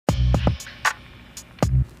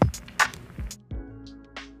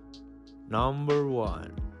Number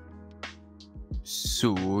 1.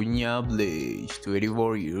 Sonia Blaze,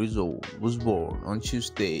 24 years old, was born on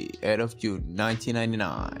Tuesday, 8th of June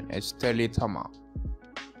 1999 at Stelytama,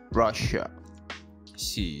 Russia.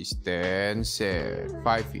 She stands at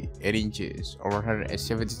 5 feet 8 inches or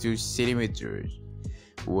 172 centimeters,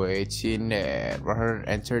 weighing at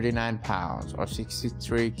 139 pounds or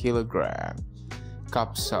 63 kilograms.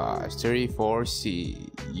 Cup size 34C,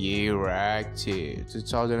 year active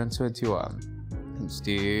 2021, and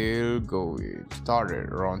still going. Started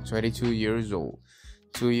around 22 years old,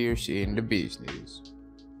 2 years in the business.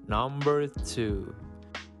 Number 2.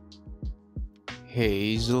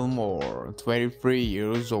 Hazel Moore, 23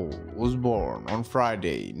 years old, was born on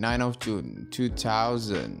Friday, 9th of June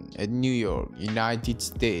 2000 at New York, United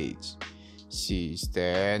States. She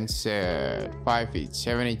stands at 5 feet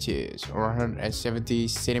 7 inches or 170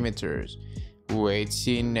 centimeters,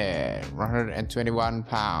 weighing at 121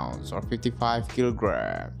 pounds or 55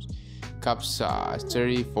 kilograms. Cup size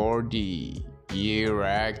 34D, year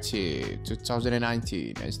active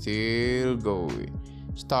 2019 and still going.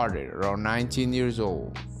 Started around 19 years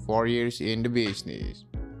old, 4 years in the business.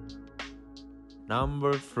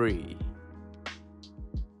 Number 3.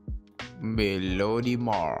 Melody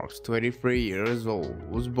Marks, 23 years old,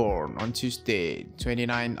 was born on Tuesday,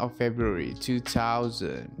 29th of February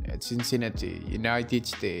 2000 at Cincinnati, United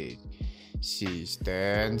States. She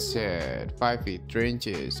stands at 5 feet 3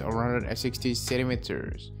 inches or 160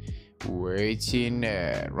 centimeters, weighing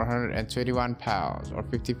at 121 pounds or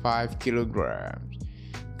 55 kilograms.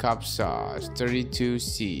 Cup size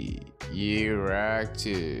 32C, year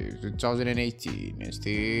active 2018 and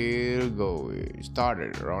still going.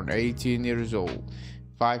 Started around 18 years old,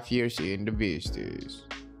 5 years in the business.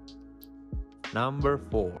 Number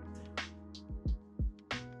 4.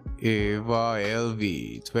 Eva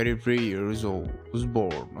LV, 23 years old, was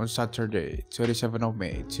born on Saturday, 27th of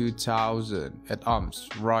May 2000 at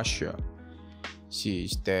Omsk, Russia. She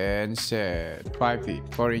stands at 5 feet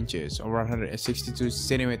 4 inches or 162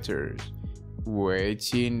 centimeters,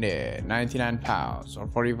 weighing at 99 pounds or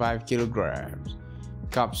 45 kilograms.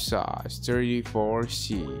 Cup size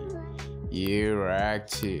 34C, year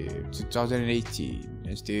active 2018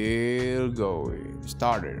 and still going.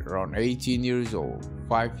 Started around 18 years old,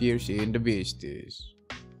 5 years in the business.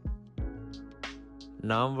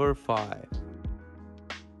 Number 5.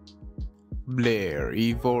 Blair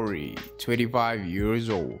Ivory, 25 years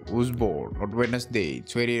old, was born on Wednesday,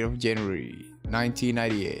 20th of January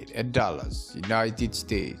 1998 at Dallas, United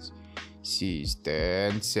States. She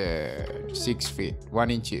stands at 6 feet 1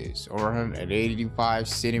 inches or 185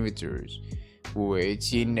 centimeters,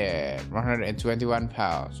 weighing at 121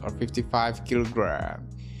 pounds or 55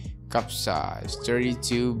 kilograms. Cup size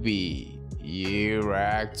 32B, year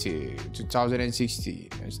active 2016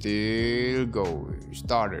 and still going.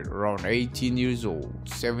 Started around 18 years old,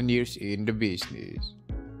 7 years in the business.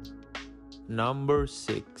 Number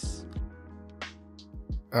 6.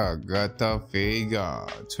 Agatha Vega,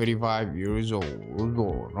 25 years old, was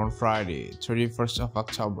born on Friday, 31st of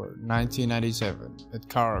October 1997 at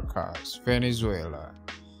Caracas, Venezuela.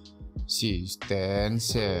 She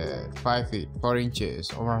stands at 5 feet 4 inches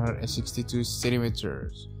or 162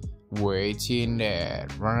 centimeters, weighing at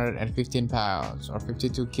 115 pounds or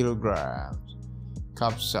 52 kilograms.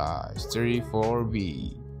 Cup size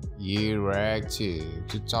 34B, year active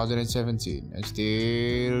 2017 and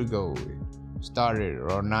still going. Started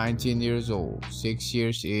around 19 years old, 6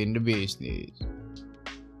 years in the business.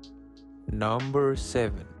 Number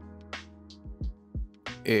 7.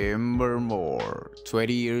 Amber Moore,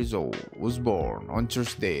 20 years old, was born on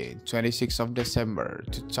Thursday, 26th of December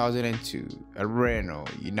 2002 at Reno,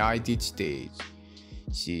 United States.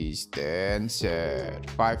 She stands at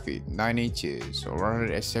 5 feet 9 inches or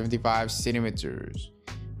 175 centimeters,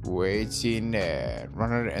 weighing at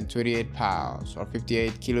 128 pounds or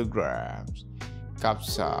 58 kilograms. Cup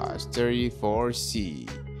size 34C,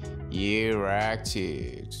 year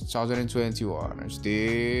active 2021 and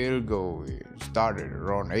still going. Started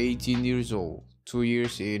around 18 years old, 2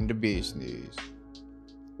 years in the business.